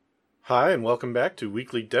Hi, and welcome back to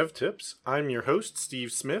Weekly Dev Tips. I'm your host,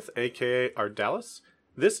 Steve Smith, aka Ardalis.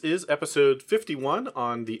 This is episode 51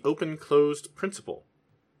 on the open-closed principle.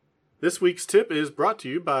 This week's tip is brought to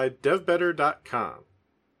you by devbetter.com.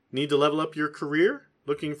 Need to level up your career?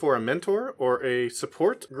 Looking for a mentor or a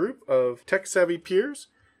support group of tech-savvy peers?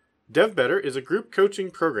 DevBetter is a group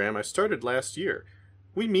coaching program I started last year.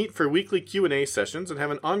 We meet for weekly Q&A sessions and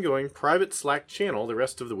have an ongoing private Slack channel the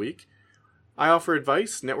rest of the week. I offer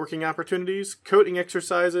advice, networking opportunities, coding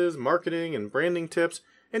exercises, marketing and branding tips,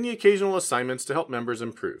 and the occasional assignments to help members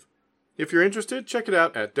improve. If you're interested, check it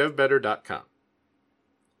out at devbetter.com.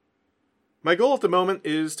 My goal at the moment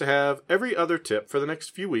is to have every other tip for the next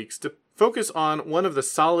few weeks to focus on one of the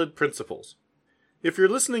solid principles. If you're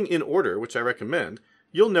listening in order, which I recommend,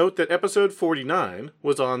 you'll note that episode 49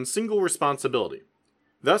 was on single responsibility.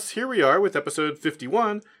 Thus, here we are with episode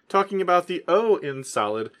 51, talking about the O in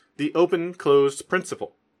solid, the open-closed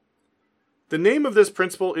principle. The name of this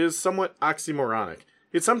principle is somewhat oxymoronic.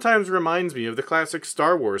 It sometimes reminds me of the classic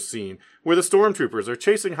Star Wars scene, where the stormtroopers are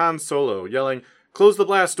chasing Han Solo, yelling, "Close the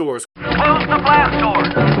blast doors! Close the blast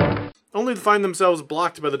doors!" Only to find themselves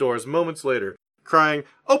blocked by the doors moments later, crying,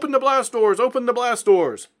 "Open the blast doors! Open the blast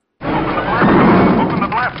doors!" Open the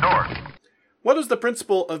blast doors! What does the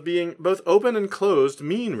principle of being both open and closed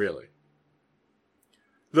mean, really?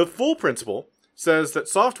 The full principle says that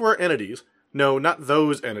software entities, no, not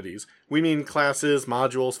those entities, we mean classes,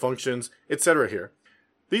 modules, functions, etc. here.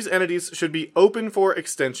 These entities should be open for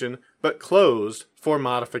extension, but closed for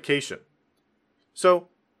modification. So,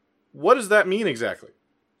 what does that mean exactly?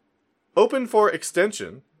 Open for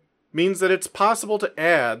extension means that it's possible to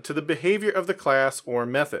add to the behavior of the class or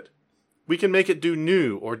method. We can make it do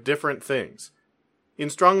new or different things. In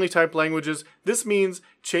strongly typed languages, this means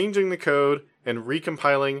changing the code and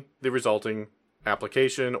recompiling the resulting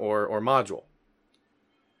application or module.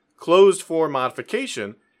 Closed for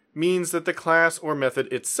modification means that the class or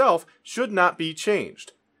method itself should not be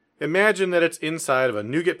changed. Imagine that it's inside of a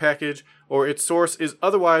NuGet package or its source is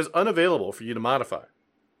otherwise unavailable for you to modify.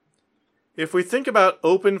 If we think about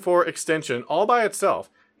open for extension all by itself,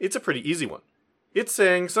 it's a pretty easy one. It's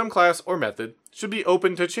saying some class or method should be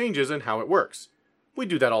open to changes in how it works. We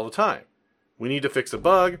do that all the time. We need to fix a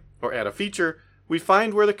bug or add a feature. We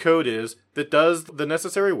find where the code is that does the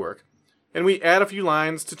necessary work, and we add a few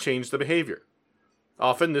lines to change the behavior.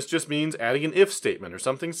 Often this just means adding an if statement or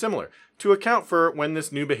something similar to account for when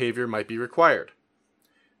this new behavior might be required.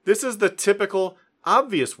 This is the typical,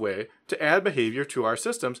 obvious way to add behavior to our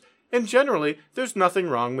systems, and generally there's nothing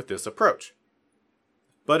wrong with this approach.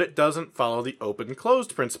 But it doesn't follow the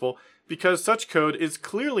open-closed principle because such code is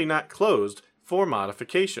clearly not closed for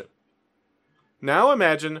modification. Now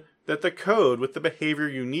imagine that the code with the behavior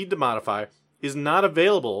you need to modify is not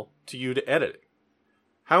available to you to edit it.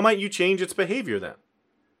 How might you change its behavior then?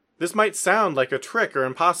 This might sound like a trick or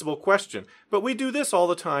impossible question, but we do this all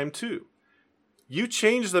the time too. You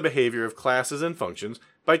change the behavior of classes and functions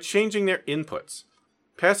by changing their inputs.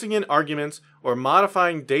 Passing in arguments or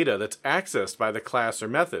modifying data that's accessed by the class or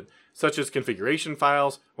method, such as configuration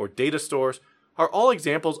files or data stores, are all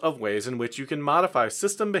examples of ways in which you can modify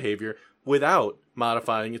system behavior without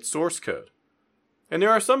modifying its source code. And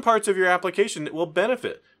there are some parts of your application that will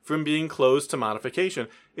benefit from being closed to modification,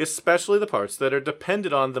 especially the parts that are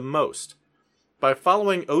depended on the most. By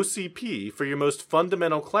following OCP for your most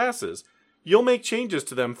fundamental classes, you'll make changes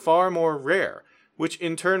to them far more rare, which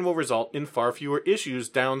in turn will result in far fewer issues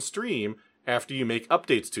downstream after you make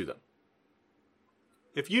updates to them.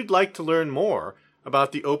 If you'd like to learn more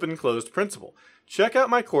about the open-closed principle, check out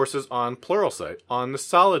my courses on Pluralsight on the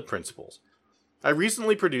solid principles. I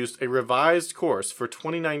recently produced a revised course for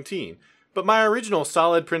 2019, but my original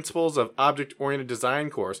Solid Principles of Object-Oriented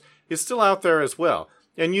Design course is still out there as well,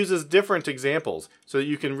 and uses different examples so that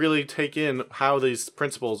you can really take in how these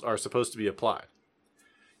principles are supposed to be applied.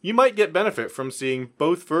 You might get benefit from seeing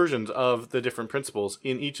both versions of the different principles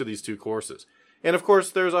in each of these two courses. And of course,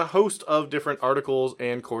 there's a host of different articles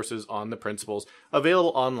and courses on the principles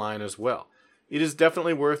available online as well. It is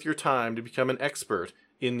definitely worth your time to become an expert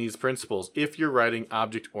in these principles if you're writing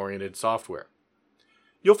object-oriented software.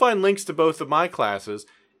 You'll find links to both of my classes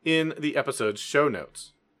in the episode's show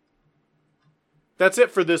notes. That's it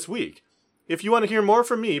for this week. If you want to hear more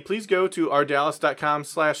from me, please go to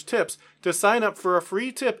ardalis.com/tips to sign up for a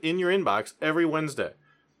free tip in your inbox every Wednesday.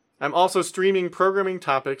 I'm also streaming programming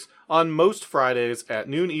topics on most Fridays at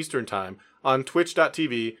noon Eastern Time on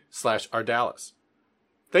twitch.tv/Ardalis.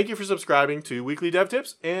 Thank you for subscribing to Weekly Dev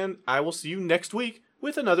Tips, and I will see you next week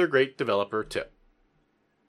with another great developer tip.